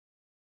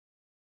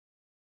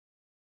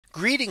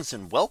Greetings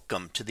and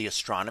welcome to the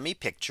Astronomy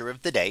Picture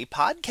of the Day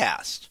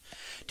podcast.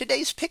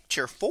 Today's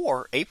picture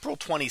for April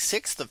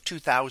 26th of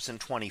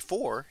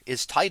 2024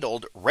 is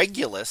titled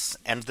Regulus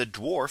and the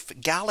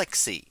Dwarf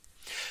Galaxy.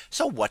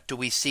 So what do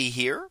we see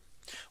here?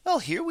 Well,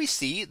 here we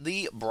see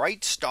the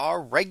bright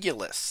star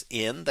Regulus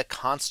in the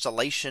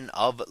constellation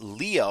of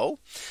Leo.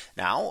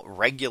 Now,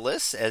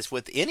 Regulus, as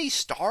with any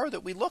star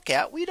that we look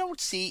at, we don't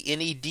see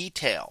any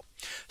detail.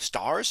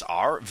 Stars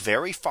are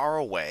very far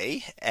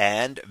away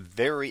and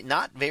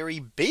not very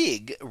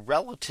big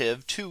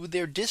relative to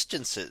their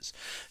distances.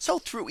 So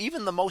through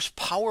even the most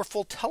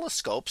powerful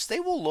telescopes, they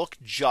will look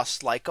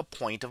just like a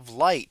point of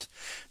light.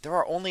 There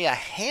are only a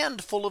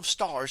handful of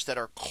stars that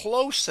are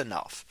close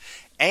enough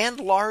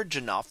and large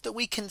enough that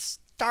we can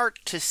start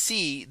to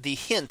see the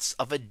hints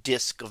of a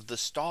disk of the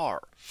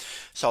star.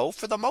 So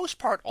for the most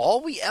part,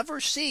 all we ever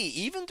see,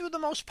 even through the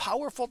most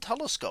powerful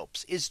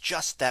telescopes, is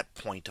just that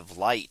point of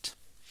light.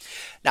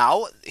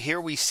 Now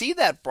here we see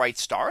that bright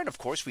star, and of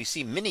course we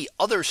see many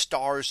other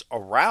stars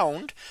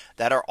around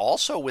that are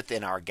also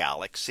within our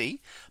galaxy.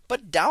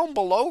 But down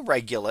below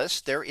Regulus,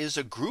 there is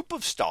a group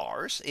of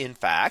stars, in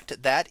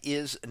fact, that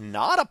is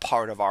not a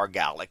part of our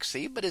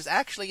galaxy, but is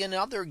actually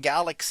another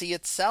galaxy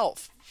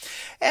itself.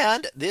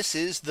 And this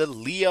is the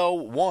Leo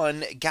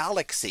 1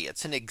 galaxy.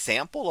 It's an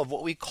example of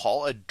what we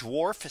call a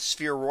dwarf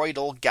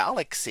spheroidal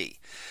galaxy.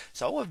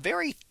 So a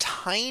very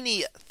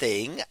tiny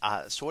thing,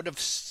 sort of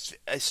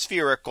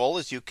spherical,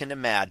 as you can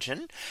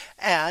imagine,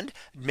 and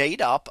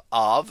made up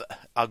of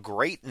a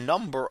great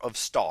number of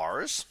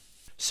stars.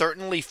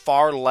 Certainly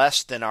far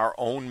less than our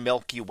own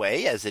Milky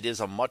Way, as it is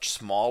a much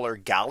smaller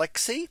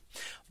galaxy,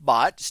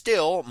 but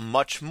still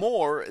much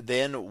more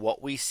than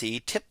what we see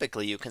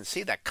typically. You can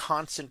see that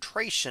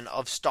concentration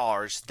of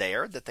stars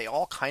there, that they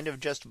all kind of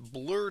just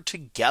blur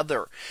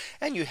together,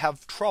 and you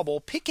have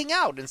trouble picking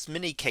out, in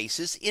many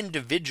cases,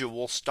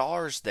 individual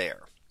stars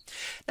there.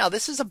 Now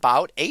this is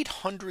about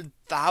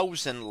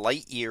 800,000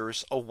 light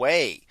years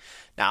away.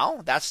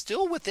 Now that's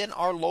still within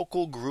our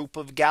local group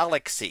of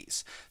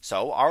galaxies.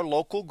 So our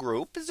local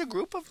group is a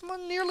group of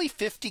nearly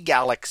 50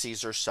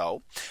 galaxies or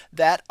so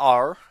that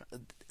are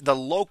the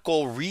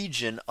local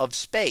region of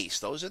space.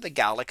 Those are the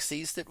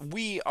galaxies that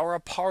we are a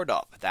part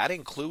of. That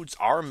includes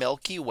our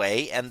Milky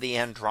Way and the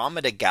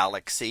Andromeda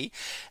galaxy,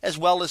 as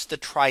well as the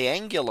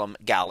Triangulum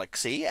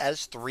galaxy,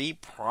 as three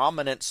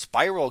prominent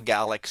spiral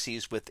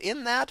galaxies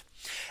within that.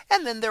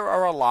 And then there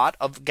are a lot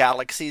of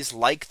galaxies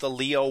like the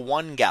Leo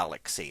 1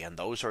 galaxy, and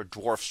those are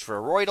dwarf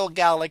spheroidal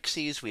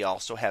galaxies. We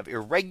also have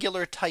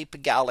irregular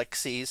type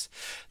galaxies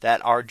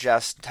that are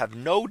just have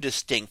no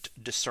distinct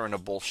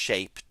discernible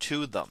shape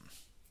to them.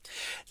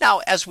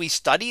 Now, as we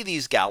study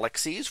these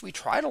galaxies, we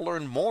try to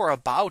learn more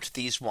about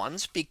these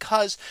ones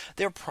because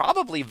they're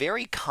probably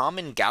very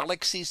common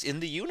galaxies in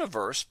the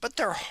universe, but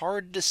they're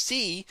hard to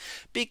see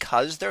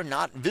because they're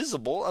not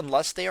visible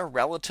unless they are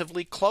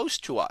relatively close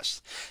to us.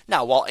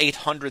 Now, while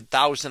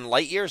 800,000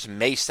 light years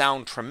may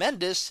sound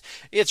tremendous,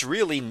 it's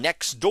really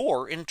next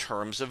door in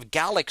terms of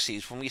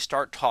galaxies when we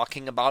start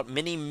talking about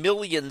many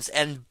millions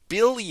and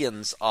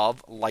billions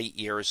of light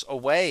years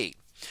away.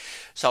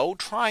 So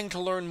trying to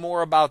learn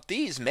more about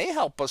these may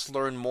help us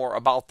learn more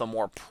about the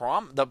more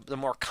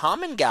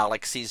common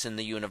galaxies in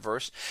the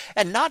universe,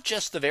 and not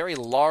just the very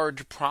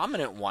large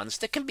prominent ones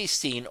that can be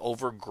seen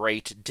over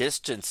great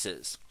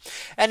distances.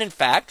 And in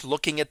fact,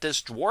 looking at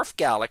this dwarf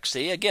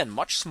galaxy, again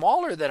much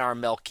smaller than our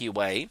Milky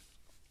Way,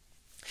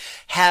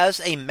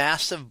 has a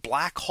massive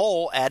black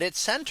hole at its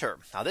center.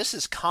 Now this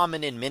is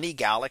common in many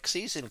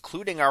galaxies,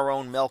 including our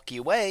own Milky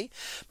Way.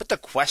 But the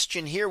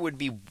question here would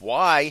be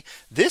why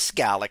this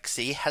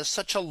galaxy has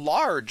such a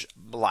large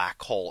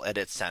black hole at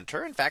its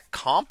center, in fact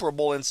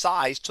comparable in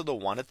size to the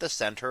one at the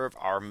center of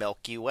our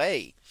Milky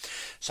Way.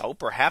 So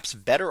perhaps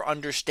better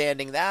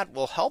understanding that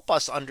will help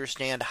us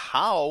understand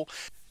how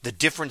the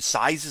different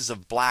sizes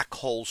of black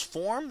holes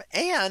form,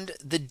 and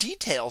the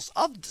details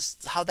of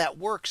how that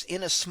works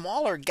in a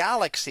smaller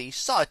galaxy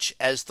such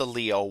as the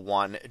Leo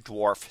 1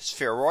 dwarf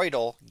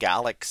spheroidal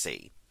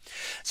galaxy.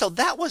 So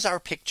that was our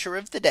picture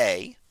of the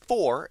day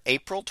for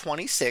April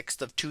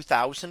 26th of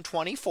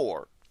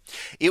 2024.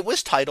 It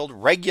was titled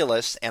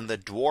Regulus and the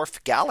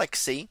Dwarf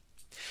Galaxy.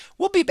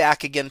 We'll be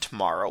back again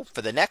tomorrow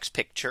for the next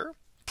picture,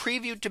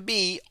 previewed to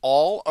be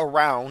all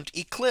around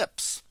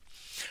eclipse.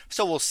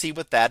 So we'll see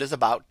what that is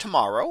about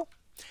tomorrow.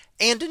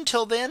 And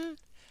until then,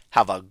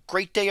 have a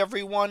great day,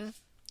 everyone,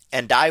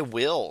 and I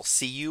will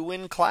see you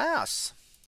in class.